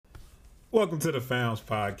Welcome to the Founds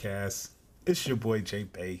Podcast. It's your boy J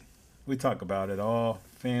Bay. We talk about it all: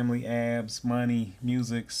 family, abs, money,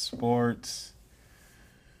 music, sports.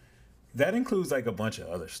 That includes like a bunch of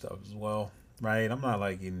other stuff as well, right? I'm not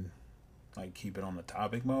like in like keep it on the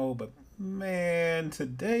topic mode, but man,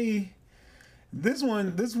 today this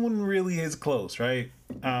one really is close, right?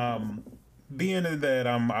 Um, Being that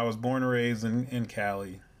I was born and raised in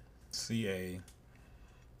Cali, CA,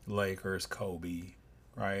 Lakers, Kobe,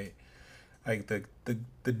 right? Like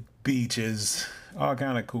the beaches, all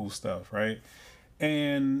kind of cool stuff, right?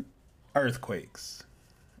 And earthquakes,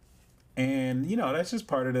 and that's just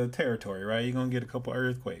part of the territory, right? You're gonna get a couple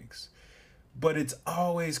earthquakes, but it's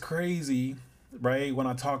always crazy, right? When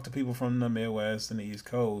I talk to people from the Midwest and the East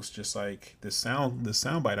Coast, just like the sound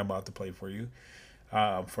bite I'm about to play for you,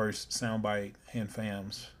 first sound bite in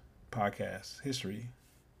FAM's podcast history,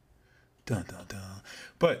 dun dun dun.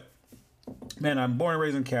 But man, I'm born and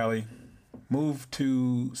raised in Cali. Moved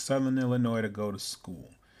to Southern Illinois to go to school.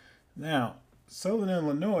 Now, Southern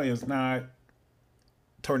Illinois is not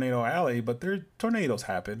Tornado Alley, but there tornadoes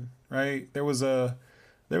happen, right? There was a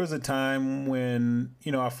time when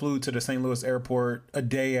I flew to the St. Louis airport a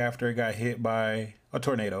day after it got hit by a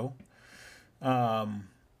tornado. Um,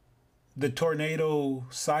 the tornado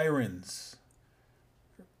sirens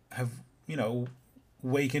have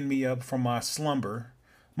waken me up from my slumber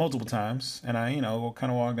multiple times, and I kind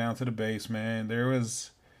of walk down to the basement.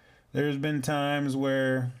 There's been times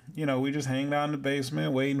where we just hanged out in the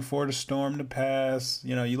basement waiting for the storm to pass.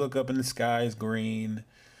 You look up and the sky is green.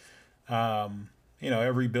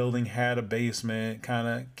 Every building had a basement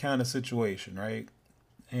kind of situation, right?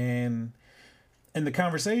 And the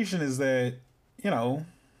conversation is that you know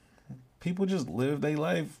people just live their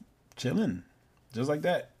life chilling, just like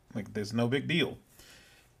that. Like there's no big deal.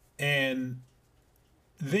 And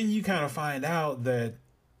then you kind of find out that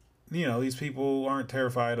these people aren't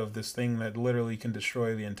terrified of this thing that literally can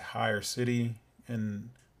destroy the entire city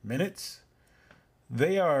in minutes.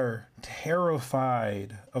 They are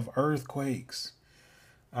terrified of earthquakes.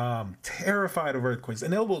 Terrified of earthquakes,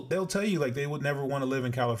 and they'll tell you like they would never want to live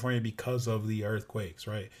in California because of the earthquakes,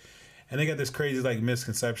 right? And they got this crazy like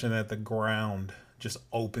misconception that the ground just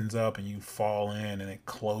opens up and you fall in and it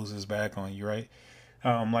closes back on you, right?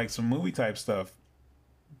 Like some movie type stuff.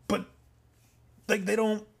 But like they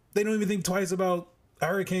don't even think twice about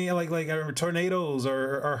hurricane like or tornadoes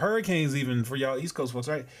or hurricanes even for y'all East Coast folks,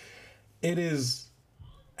 right? It is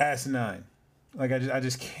asinine. Like I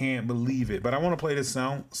just can't believe it. But I want to play this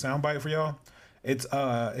sound bite for y'all. It's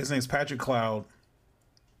his name's Patrick Cloud.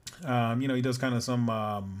 He does kind of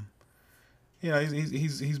some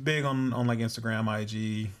he's big on like Instagram,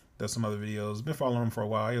 IG, does some other videos. Been following him for a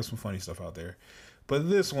while. He has some funny stuff out there. But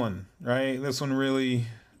this one, right? This one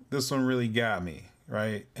really got me,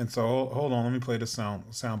 right? And so hold on, let me play the sound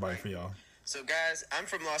bite for y'all. So guys, I'm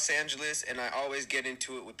from Los Angeles, and I always get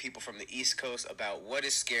into it with people from the East Coast about what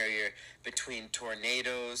is scarier between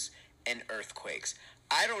tornadoes and earthquakes.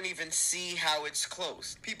 I don't even see how it's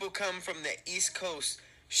close. People come from the East Coast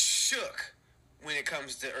shook when it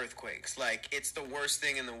comes to earthquakes. Like, it's the worst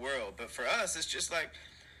thing in the world. But for us, it's just like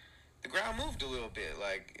the ground moved a little bit.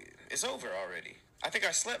 Like, it's over already. I think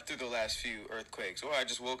I slept through the last few earthquakes, or I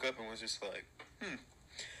just woke up and was just like,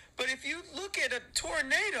 But if you look at a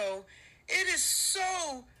tornado, it is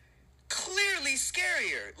so clearly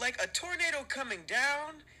scarier. Like a tornado coming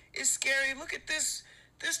down is scary. Look at this.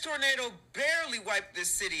 This tornado barely wiped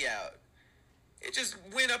this city out. It just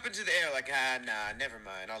went up into the air like, nah, never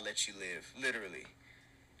mind. I'll let you live. Literally.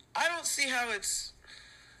 I don't see how it's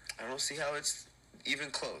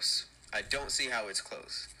even close. I don't see how it's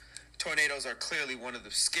close. Tornadoes are clearly one of the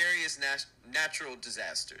scariest natural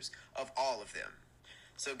disasters of all of them.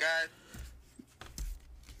 So, guys,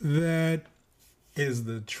 That is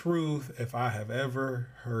the truth if I have ever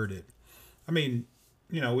heard it. I mean,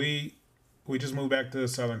 we just moved back to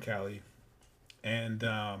Southern Cali, and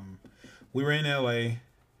we were in LA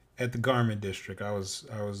at the Garment District. I was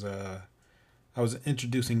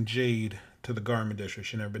introducing Jade to the Garment District.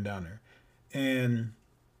 She never been down there, and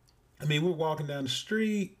I mean we're walking down the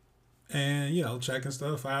street and checking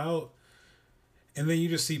stuff out, and then you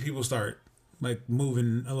just see people start like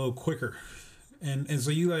moving a little quicker. And so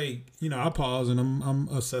you like, I pause and I'm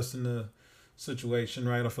assessing the situation,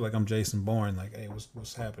 right? I feel like I'm Jason Bourne, like, hey,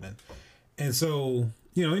 what's happening? And so,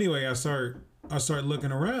 anyway, I start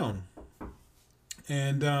looking around.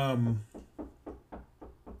 And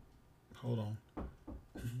hold on.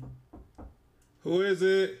 Who is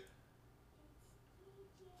it?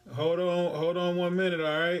 Hold on 1 minute,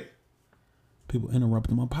 all right? People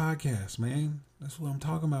interrupting my podcast, man. That's what I'm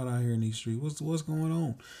talking about out here in these streets. What's going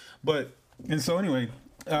on? But And so anyway,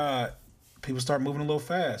 uh, people start moving a little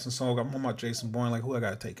fast, and so I'm on my Jason Bourne, like, who I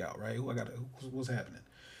got to take out, right? What's happening?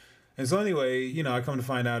 And so anyway, I come to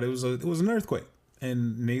find out it was an earthquake,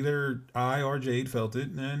 and neither I or Jade felt it,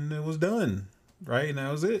 and it was done, right? And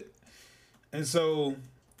that was it. And so,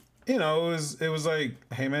 it was like,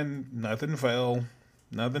 hey man, nothing fell,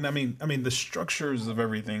 nothing. I mean, the structures of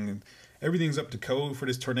everything's up to code for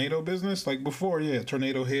this tornado business. Like before, yeah,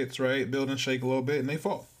 tornado hits, right? Buildings shake a little bit and they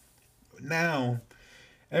fall. Now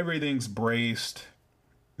everything's braced,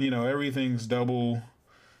 everything's double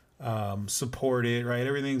supported, right?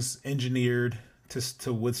 Everything's engineered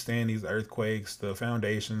to withstand these earthquakes. The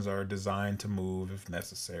foundations are designed to move if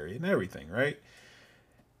necessary and everything, right?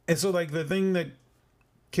 And so, like, the thing that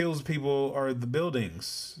kills people are the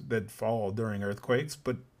buildings that fall during earthquakes,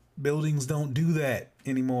 but buildings don't do that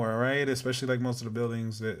anymore, right? Especially like most of the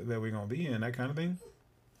buildings that we're gonna be in, that kind of thing.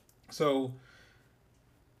 So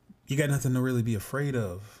you got nothing to really be afraid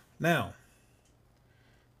of. Now,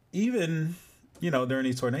 even during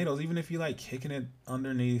these tornadoes, even if you like kicking it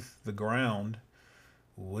underneath the ground,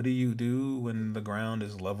 what do you do when the ground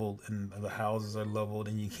is leveled and the houses are leveled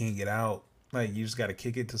and you can't get out? Like, you just got to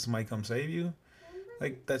kick it till somebody come save you.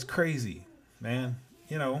 Like, that's crazy, man.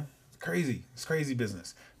 It's crazy. It's crazy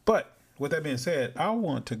business. But with that being said, I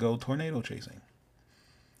want to go tornado chasing.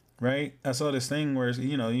 Right? I saw this thing where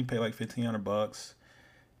you pay like $1,500,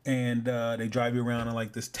 and they drive you around in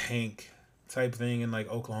like this tank type thing in like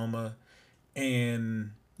Oklahoma,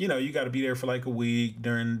 and you got to be there for like a week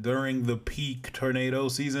during the peak tornado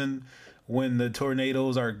season, when the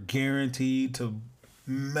tornadoes are guaranteed to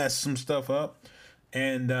mess some stuff up,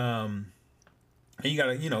 and you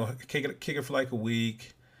gotta kick it for like a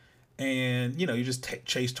week, and you just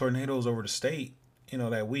chase tornadoes over the state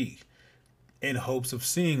that week in hopes of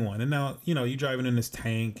seeing one. And now you driving in this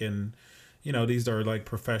tank, and these are like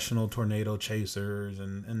professional tornado chasers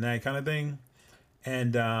and that kind of thing.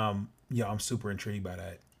 And yeah, I'm super intrigued by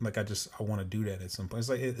that. Like, I want to do that at some point.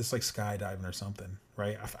 It's like skydiving or something,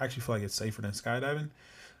 right? I actually feel like it's safer than skydiving.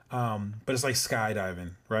 But it's like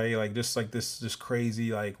skydiving, right? Like, just like this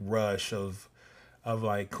crazy like rush of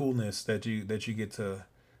like coolness that you get to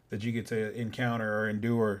encounter or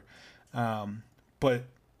endure. But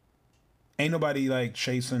ain't nobody like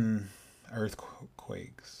chasing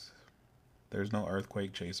earthquakes. There's no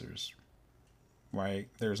earthquake chasers, right?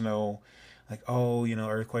 There's no like, oh,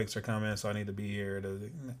 earthquakes are coming, so I need to be here.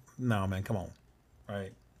 No, man, come on,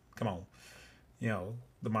 right? Come on.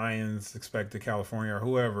 The Mayans expected California, or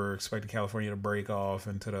whoever expected California to break off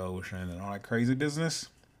into the ocean and all that crazy business.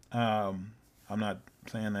 I'm not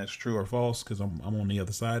saying that's true or false, because I'm on the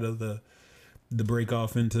other side of the break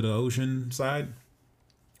off into the ocean side.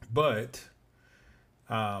 But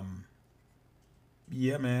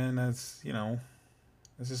yeah, man, it's just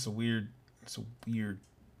it's a weird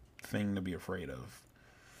thing to be afraid of.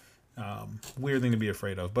 Weird thing to be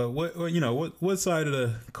afraid of. But what side of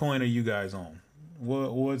the coin are you guys on?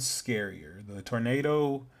 What's scarier, the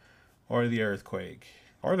tornado or the earthquake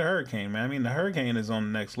or the hurricane, man? I mean, the hurricane is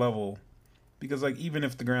on the next level, because like, even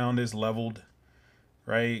if the ground is leveled,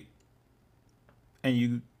 right, and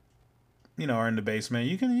you are in the basement,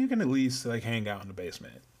 you can at least like hang out in the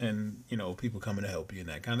basement, and people coming to help you and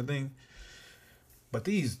that kind of thing. But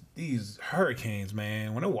these hurricanes,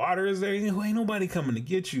 man, when the water is there, ain't nobody coming to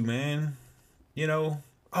get you, man. Oh,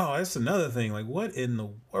 that's another thing. Like, what in the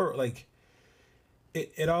world? Like,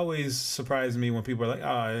 it always surprises me when people are like,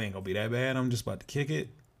 oh, it ain't gonna be that bad, I'm just about to kick it,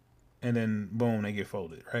 and then boom, they get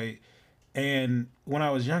folded, right? And when I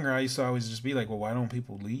was younger, I used to always just be like, well, why don't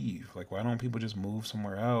people leave? Like, why don't people just move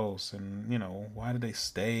somewhere else? And why did they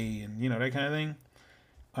stay? And that kind of thing.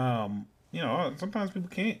 Sometimes people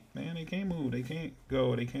can't, man. They can't move. They can't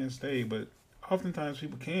go. They can't stay. But oftentimes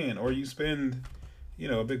people can. Or you spend,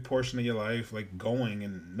 a big portion of your life like going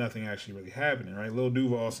and nothing actually really happening, right? Lil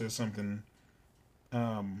Duval says something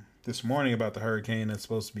this morning about the hurricane that's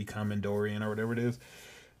supposed to be coming, Dorian or whatever it is.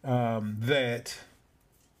 That,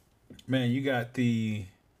 man, you got the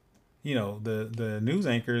news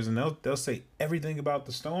anchors, and they'll say everything about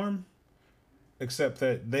the storm, except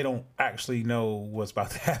that they don't actually know what's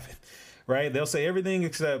about to happen, right? They'll say everything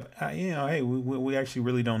except, hey, we actually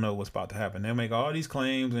really don't know what's about to happen. They'll make all these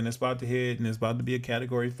claims, and it's about to hit, and it's about to be a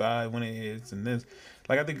Category 5 when it hits, and this.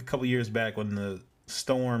 Like, I think a couple years back when the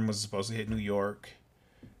storm was supposed to hit New York,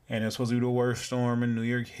 and it was supposed to be the worst storm in New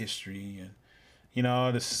York history, and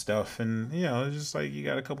all this stuff, and it's just like, you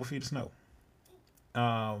got a couple feet of snow.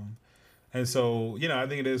 And so, I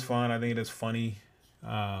think it is fun. I think it is funny.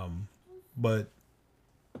 But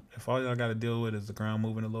if all y'all got to deal with is the ground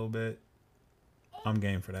moving a little bit, I'm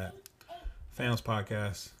game for that. Fams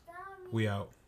Podcast. We out.